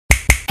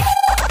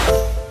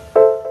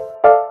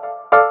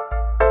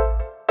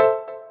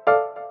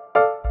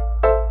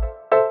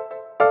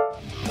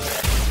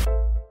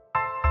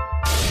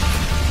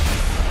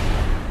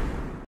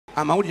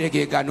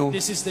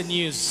This is the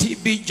news.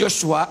 TB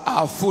Joshua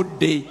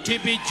afudde.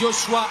 TB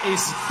Joshua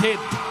is dead.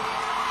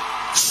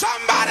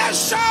 Somebody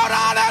shout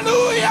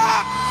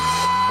hallelujah.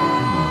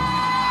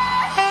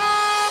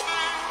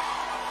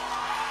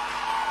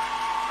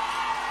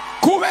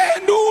 Kuba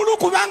enduulu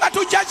kubanga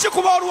tujja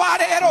kikuba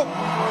olwaleero.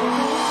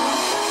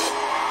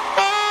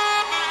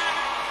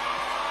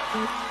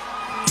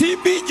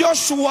 TB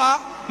Joshua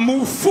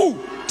mufu.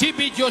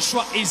 TB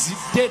Joshua is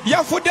dead.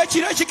 Yafudde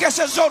kiro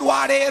ekikesezza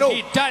olwaleero.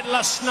 He died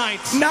last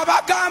night.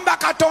 Nabagamba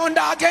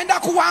Katonda agenda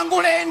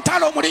kuwangula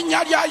entalo mu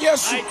linnya lya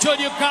Yesu. I told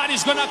you God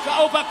is going to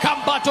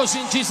overcome battles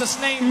in Jesus'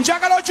 name.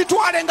 Njagala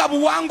okitwale nga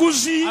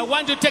buwanguzi. I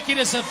want to take it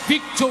as a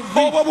victory.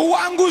 Obwo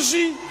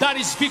buwanguzi. That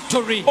is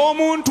victory.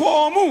 Omuntu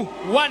omu.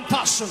 One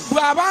person.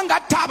 Bw'abanga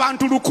atta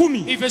abantu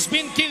 1,000. If it's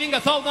been killing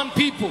 1,000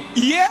 people.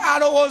 Ye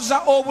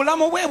alowooza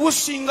obulamu bwe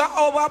businga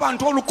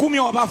obw'abantu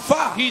 1,000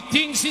 abafa. He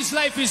thinks his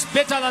life is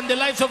better than the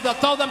lives of the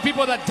 1,000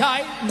 people that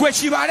died. Gwe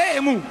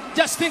kibaleemu.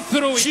 Just think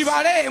through it.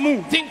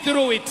 Kibaleemu. Think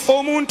through it.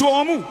 Omuntu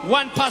omu.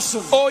 One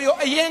person. Oyo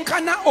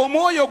yenkana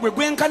omwoyo gwe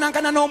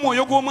gwenkanankana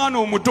n'omwoyo gw'omwana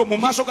omuto mu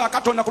maaso ga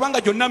Katonda kubanga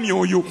gyonna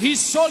myoyo. His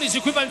soul is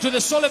equivalent to the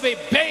soul of a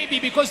baby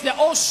because they're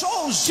all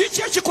souls.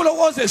 Kiki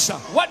ekikulowoozesa?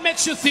 What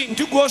makes you think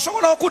nti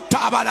gw'osobola okutta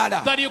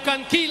abalala? that you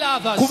can kill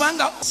others?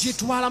 Kubanga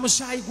kitwala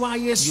musaayi gwa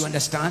Yesu. you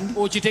understand?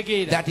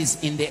 Okitegeera. That is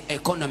in the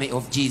economy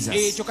of Jesus.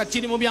 Ekyo kati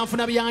kiri mu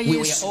byanfuna bya We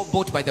were Yesu. all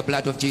bought by the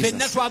blood of Fenna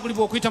Jesus.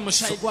 twagulibwa okuyita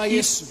musaayi gwa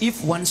Yesu.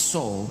 If one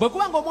soul, Bwe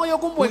kubanga omwoyo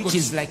ogumu which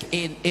is like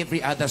in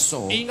every other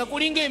soul, nga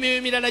kulinga emyoyo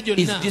emirala is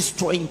gyonna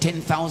destroying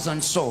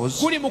 10,000 souls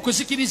kuli mu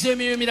kuzikiriza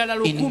emyoyo emirala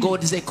in 1,000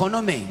 God's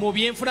economy, mu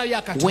byenfuna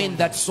bya when Katonda.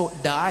 that soul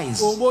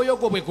dies, Omwoyo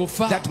gwo bwe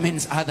gufa that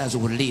means others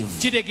will live.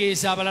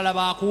 kitegeeza abalala So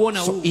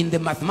baakuwonawo. in the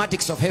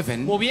mathematics of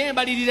heaven, Mu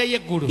byembalirira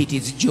y'eggulu it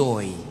is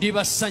joy.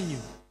 liba ssanyu.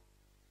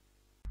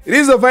 It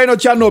is the final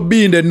channel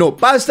being the no.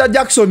 Pastor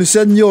Jackson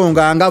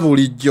Ssenyonga nga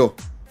bulijjo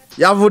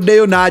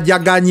yavuddeyo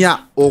n'ajaganya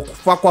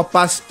okufa kwa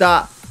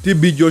Pastor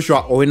TB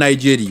Joshua owe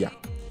Nigeria.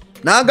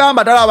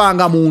 N'agamba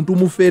talabanga muntu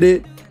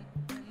mufere,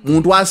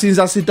 muntu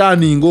asinza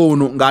sitaani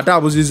ng'ono ng'ate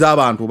abuzizza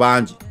abantu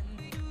bangi.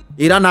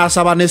 Era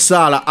n'asaba ne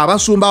Saala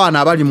abasumba bano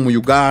abali mu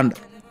Uganda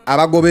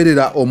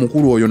abagoberera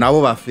omukulu oyo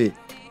nabo bafe.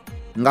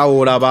 Nga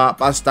olaba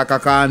Pastor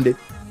Kakande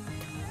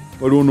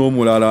waliwo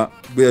n'omulala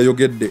bwe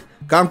yayogedde.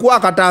 Kankuwa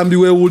akatambi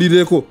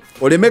weewulireko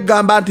oleme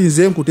gamba nti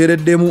nze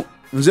nkutereddemu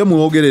nze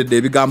mwogeredde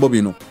ebigambo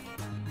bino.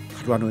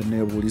 Katwano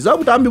neebuuliza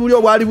obutambi buli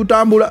obwali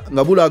butambula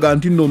nga bulaga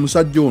nti nno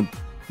omusajja ono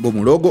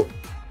ng'omulogo.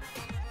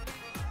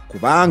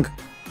 Kubanga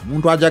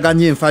omuntu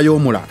ajaganya enfa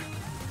y'omulala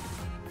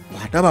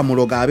bw'ataba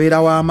mulogo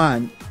abeera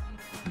w'amaanyi.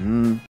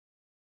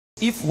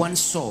 If one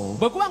soul,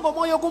 Bwe kubanga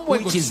omwoyo ogumu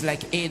which is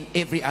like in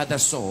every other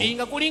soul,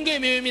 nga kulinga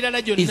emyoyo emirala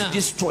is gyonna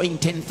destroying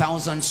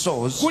 10,000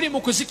 souls kuli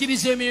mu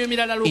kuzikiriza emyoyo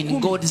emirala in 1,000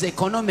 God's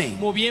economy,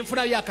 mu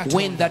byenfuna bya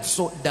when Katonda. that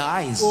soul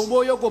dies,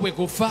 Omwoyo gwo bwe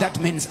gufa that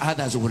means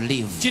others will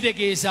live.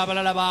 kitegeeza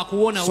abalala So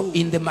baakuwonawo.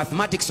 in the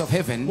mathematics of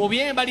heaven, Mu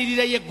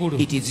byembalirira y'eggulu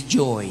it is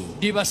joy.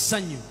 liba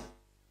ssanyu.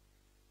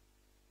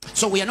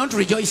 So we are not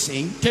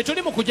rejoicing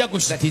Tetuli mu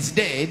kujaguza that he's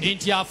dead.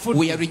 nti We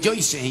afudde. are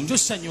rejoicing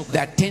Tusanyuka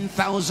that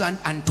 10,000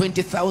 and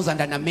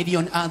 20,000 and a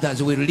million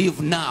others will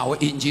live now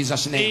in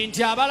Jesus' name.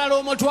 nti abalala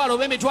omutwalo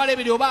oba emitwalo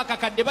ebiri oba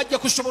akakadde bajja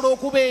kusobola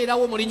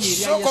okubeerawo mu linnya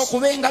erya Sooka Yesu.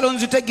 okuba engalo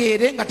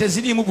nzitegeere nga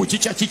teziriimu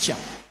bukikya.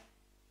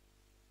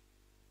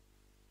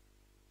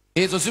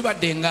 Ezo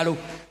zibadde engalo.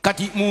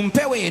 Kati mu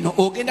mpewo eno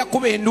ogenda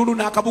kuba endulu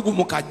n'akabugu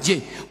mu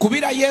kajje.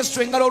 Kubira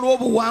Yesu engalo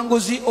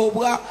olw'obuwanguzi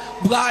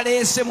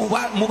bwaleese mu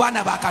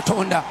baana ba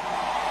Katonda.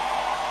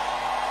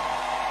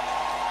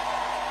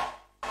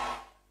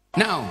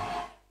 Now,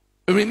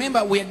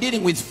 remember we are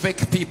dealing with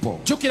fake people.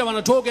 Jjukira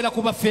wano twogera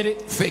ku bafere.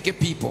 Fake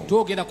people.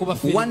 Twogera ku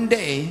bafere. One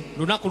day,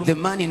 Lunaku the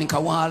man in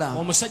Kawala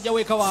omusajja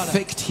w'e Kawaala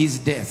faked his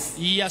death.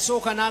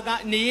 yasooka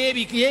ne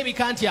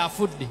yeebika nti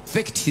afudde.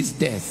 Faked his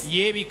death.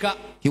 Yeebika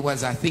He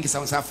was, I think,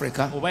 South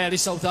Africa, oba yali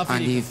South and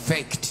Africa. he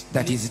faked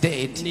that he's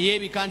dead. Ne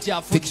yeebika nti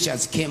afudde.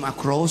 Pictures came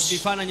across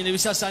Ebifaananyi ne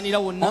bisaasaanira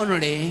wonna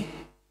only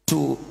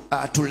to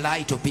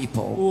lie to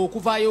people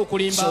okuvaayo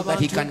okulimba so that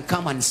he abantu can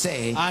come and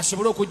say,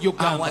 asobole okujja I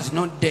okugamba was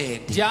not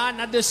dead. tya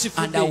nadde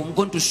And I'm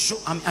going to show,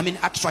 I mean,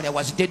 actually, I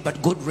was dead,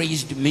 but God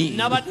raised me.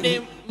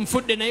 nabadde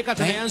nfudde naye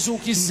Katonda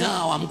yanzuukiza.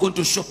 Now I'm going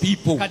to show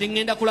people Kati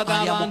ngenda kulaga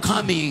I am abantu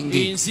coming on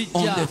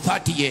nzijja the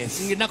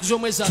 30th ennaku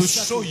z'omwezi to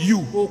show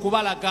you.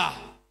 okubalaga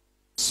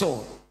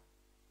So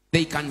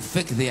they can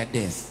fake their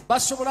death.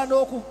 basobola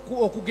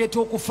n'okugeta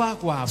okufa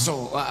kwabwe.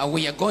 So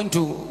we are going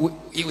to,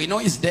 we know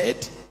he's dead.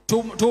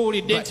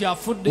 Tuwulidde nti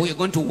afudde. We are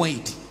going to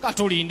wait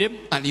Katulinde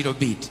a little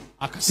bit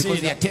because they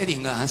are akaseera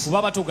telling us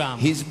kuba batugamba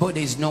his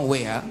body is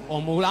nowhere,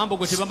 omulambo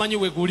gwe tebamanyi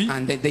we guli.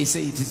 and they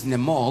say it is in the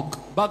morgue.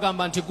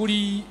 Bagamba nti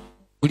guli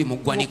Guli mu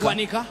ggwanika.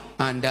 Muggwanika.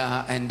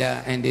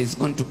 And it's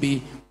going to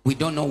be, we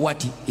don't know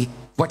what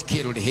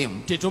killed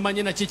him.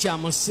 tetumanyi naki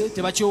kyamusse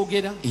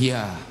tebakyogera.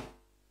 Yeah.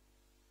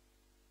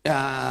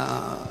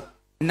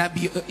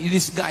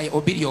 This guy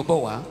Obidi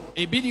Oboa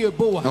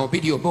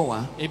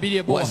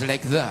was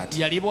like that.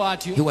 He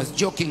was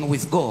joking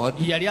with God,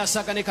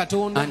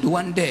 and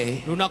one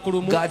day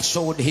God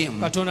showed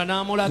him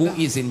who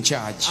is in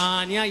charge.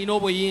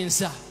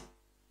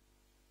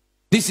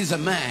 This is a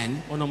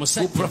man who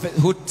said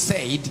COVID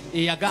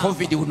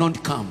would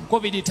not come,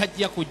 and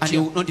he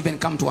would not even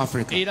come to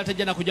Africa, and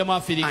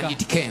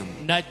it came.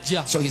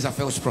 So he's a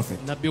false prophet.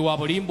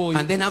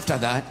 And then after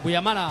that,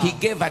 he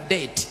gave a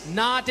date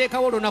on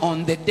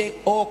the day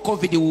all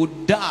COVID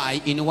would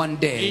die in one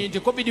day,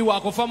 because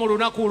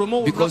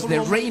the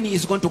rain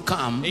is going to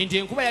come in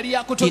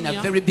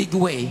a very big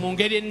way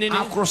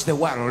across the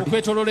world,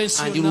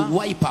 and it will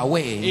wipe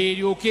away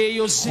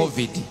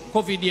COVID.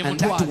 And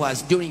that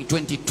was during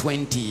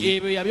 2020. That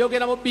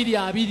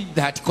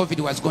COVID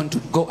was going to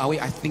go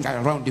away, I think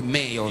around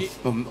May or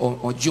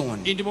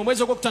June. We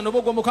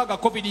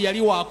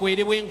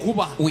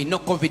know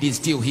COVID is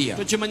still here.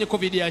 So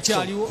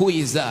who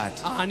is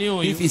that?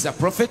 If he's a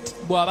prophet,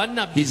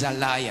 he's a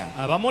liar.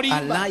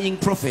 A lying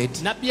prophet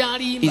is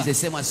the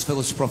same as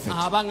false prophet.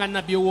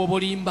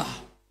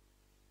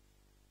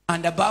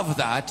 And above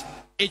that,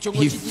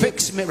 he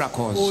fakes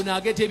miracles.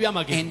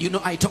 And you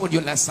know, I told you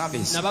last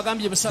service,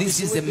 this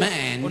is the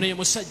man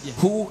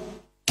who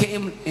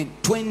came in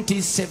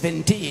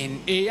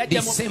 2017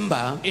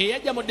 December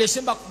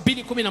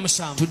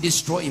to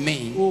destroy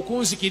me,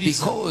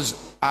 because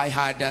I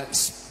had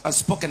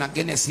spoken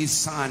against his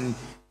son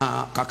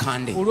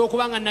Kakande.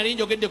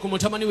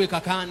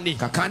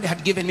 Kakande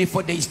had given me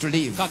 4 days to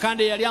live. I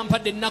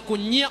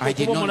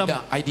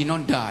did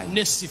not die.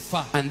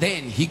 And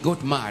then he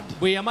got mad.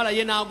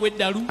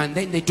 And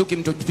then they took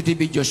him to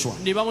TB Joshua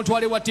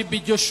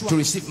to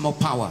receive more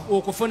power,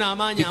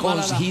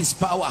 because his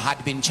power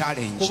had been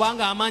challenged. And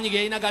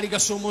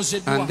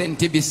then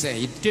TB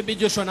said,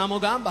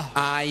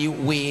 I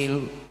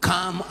will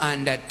come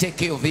and take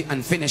care of it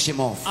and finish him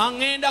off.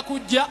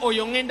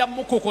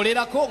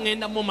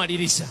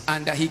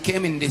 And he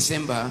came in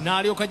December.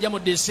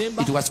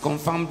 It was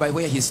confirmed by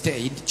where he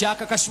stayed.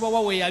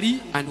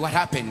 And what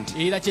happened?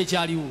 They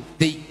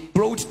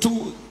brought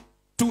two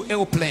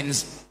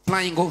airplanes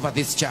flying over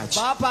this church,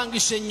 and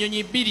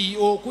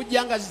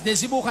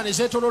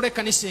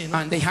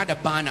they had a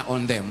banner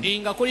on them,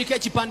 the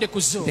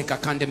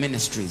Kakande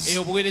Ministries,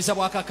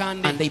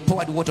 and they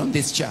poured water on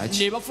this church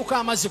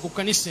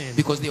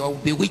because they were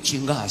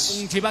bewitching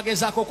us.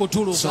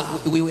 So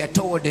we were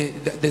told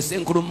the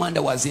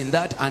Senkurumanda was in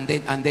that, and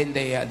then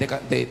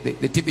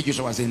the TB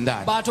Joshua was in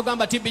that.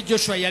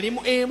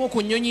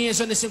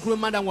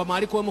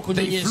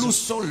 They flew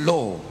so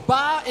low.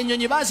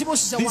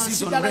 This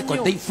is on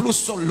record. They flew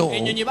so low,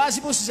 and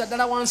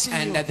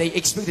they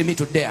expected me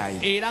to die.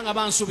 And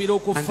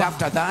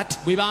after that,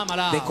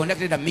 they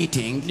conducted a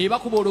meeting in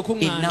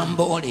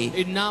Nambole,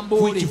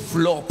 which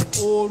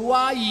flopped.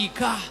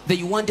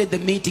 They wanted the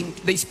meeting,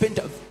 they spent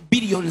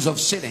billions of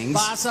shillings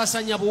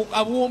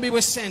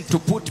to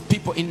put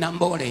people in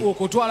Nambole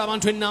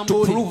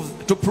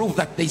to prove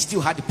that they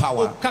still had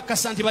power.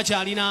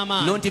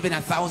 Not even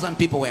 1,000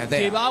 people were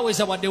there,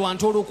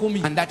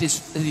 and that is,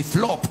 they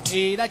flopped.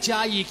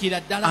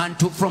 And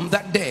from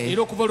that day,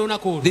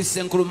 this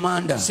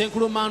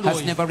Senkurumanda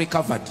has never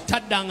recovered.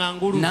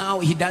 Now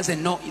he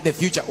doesn't know the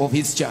future of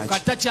his church.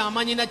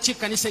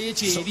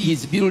 So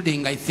he's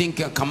building, I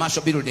think,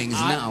 commercial buildings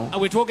now,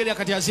 and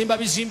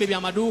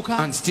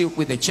still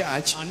with the church,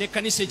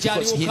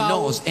 because he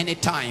knows any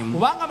time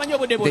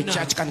the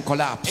church can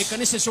collapse.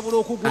 And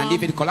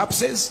if it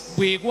collapses,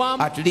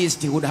 at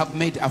least he would have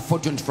made a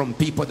fortune from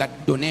people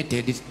that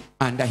donated it,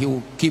 and he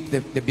will keep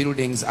the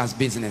buildings as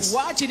business.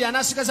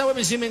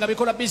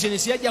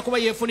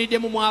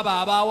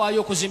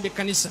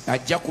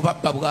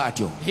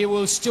 He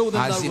will steal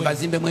them that way.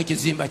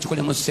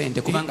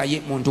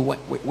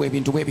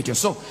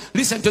 So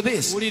listen to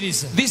this.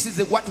 This is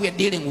what we are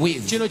dealing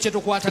with.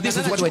 This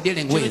is what we're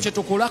dealing with.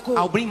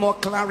 I'll bring more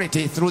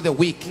clarity through the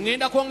week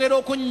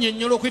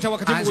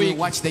as we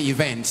watch the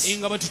events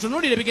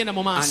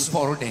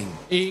unfolding.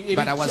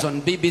 But I was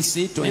on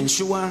BBC to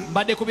ensure, I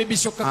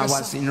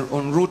was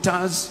on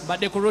Reuters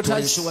to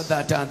ensure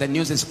that the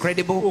news is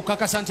credible.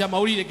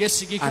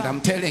 And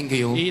I'm telling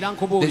you,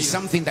 there's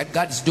something that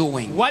God's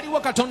doing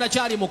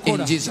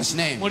in Jesus'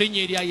 name.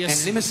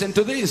 And listen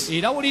to this.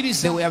 There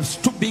were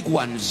two big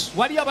ones.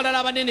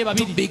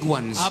 Two big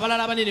ones.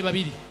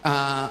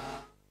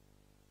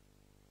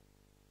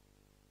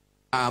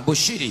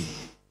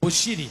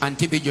 Bushiri and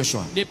TB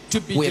Joshua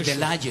were the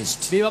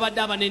largest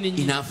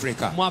in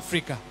Africa.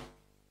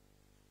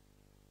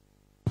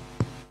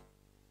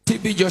 TB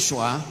TB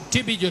Joshua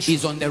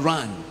is on the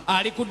run.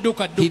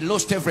 He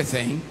lost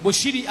everything.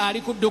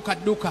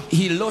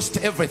 He lost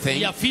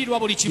everything.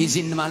 He's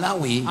in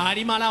Malawi.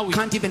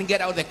 Can't even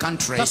get out of the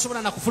country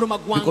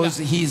because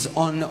he's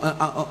on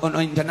an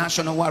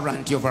international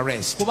warrant of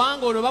arrest. So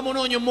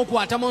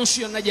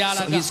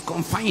he's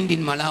confined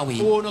in Malawi.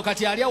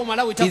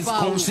 He's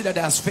considered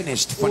as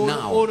finished for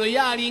now.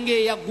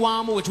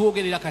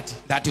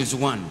 That is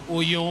one.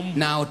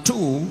 Now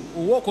two,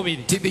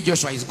 TB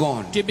Joshua is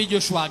gone.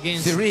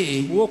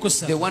 Three,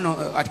 the one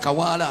at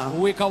Kawala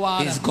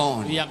is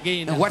gone.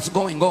 And what's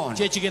going on?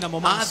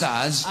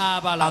 Others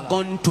are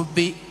going to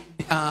be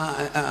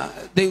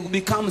they will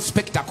become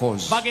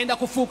spectacles. God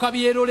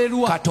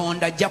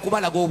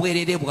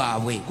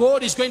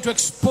is going to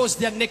expose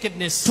their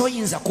nakedness.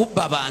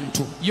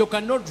 You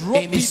cannot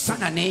rob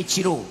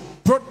people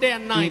broad day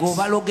and night,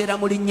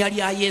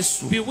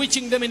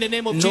 bewitching them in the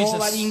name of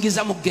Jesus, and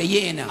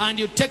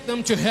you take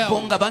them to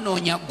hell,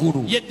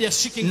 yet they are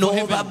seeking for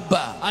heaven,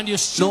 and you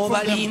steal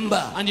from them,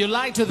 and you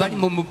lie to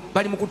them.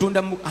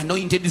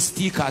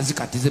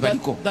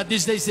 That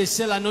these days they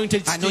sell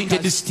anointed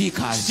stickers.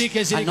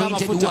 Stickers in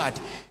the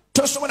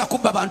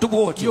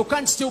you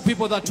can't steal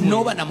people that way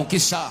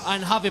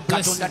and have a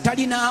blessing.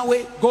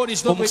 God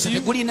is not with you.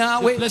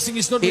 The blessing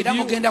is not with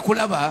you.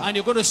 And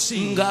you're going to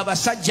see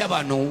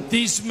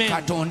these men.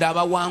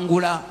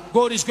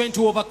 God is going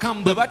to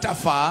overcome them.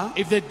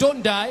 If they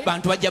don't die,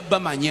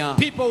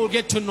 people will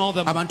get to know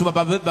them.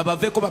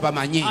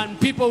 And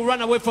people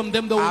run away from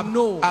them, they will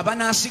know. Those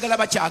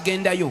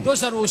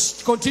that will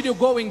continue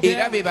going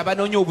there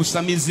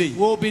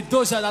will be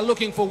those that are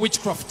looking for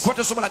witchcraft.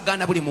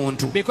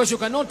 Because you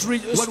cannot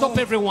stop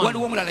everyone.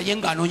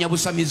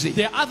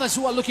 There are others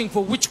who are looking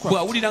for witchcraft.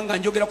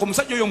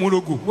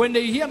 When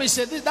they hear me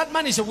say this, that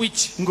man is a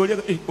witch.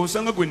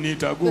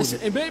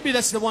 Maybe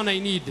that's the one I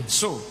need.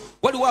 So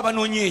there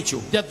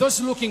are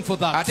those looking for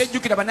that.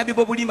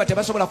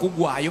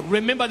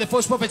 Remember, the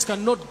false prophets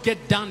cannot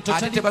get down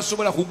totally.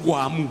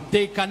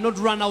 They cannot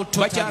run out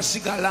totally.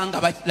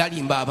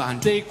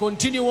 They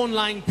continue on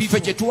lying people.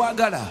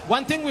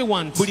 One thing we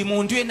want, for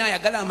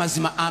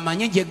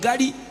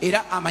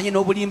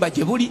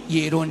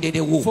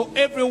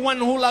everyone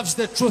who loves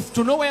the truth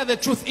to know where the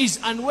truth is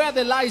and where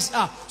the lies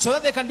are, so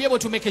that they can be able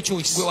to make a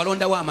choice.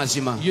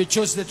 You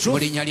chose the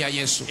truth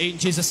in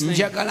Jesus' name.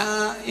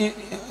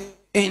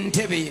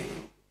 Entebe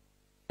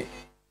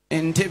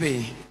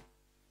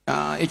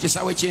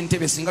ekisawe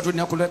ky'Entebe singa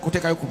tulina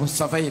kuteekayo ku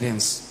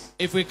surveillance.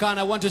 If we can,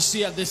 I want to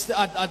see at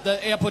the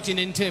airport in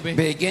Entebbe.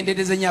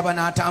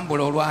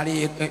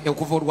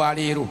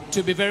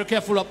 To be very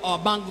careful of our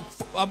bank,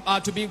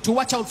 to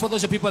watch out for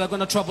those people that are going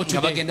to travel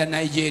today,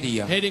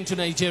 heading to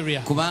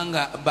Nigeria.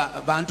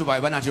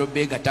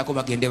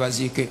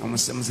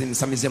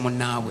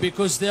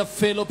 Because their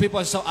fellow people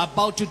are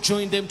about to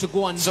join them to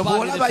go and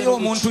bury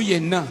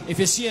the if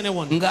you see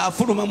anyone heading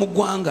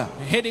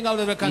out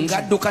of the country,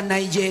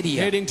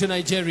 heading to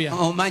Nigeria,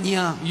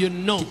 you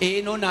know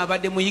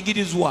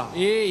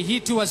he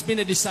too has been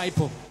a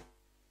disciple.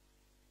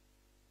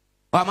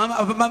 Some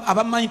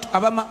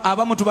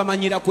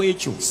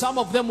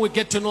of them will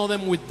get to know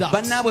them with that.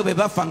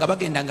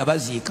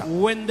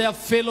 When their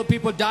fellow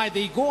people die,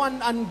 they go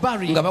and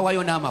bury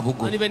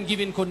and even give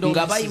in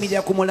condolences.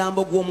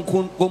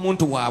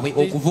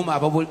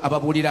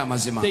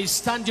 They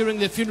stand during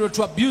the funeral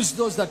to abuse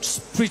those that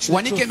preach the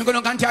truth.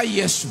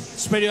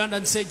 Spread your hand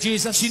and say,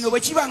 Jesus,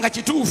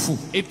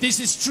 if this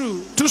is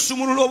true,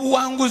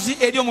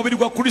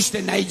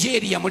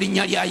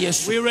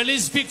 we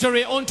release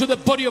victory onto the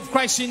body of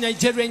Christ in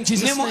Nigeria. In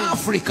Jesus' name.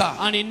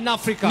 And in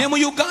Africa,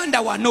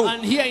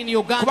 and here in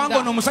Uganda,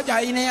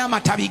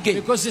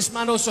 because this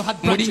man also had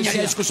branches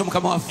here.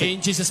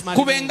 In Jesus' name.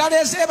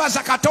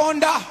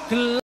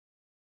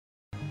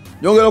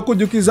 Nyongera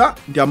okujjukiza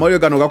nti amawulire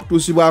gano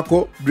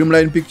gakutuusibwako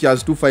Dreamline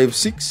Pictures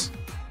 256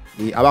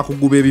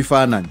 abakuguba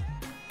ebifaananyi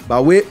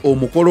bawe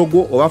omukolo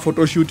gwo oba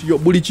photoshoot yo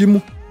buli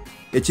kimu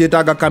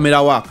ekyetaaga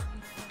kamera work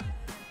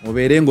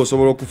mubeere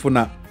ng'osobola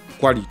okufuna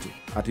quality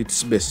at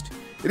its best.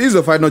 It is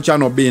the final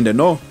channel being the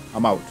no.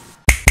 I'm out.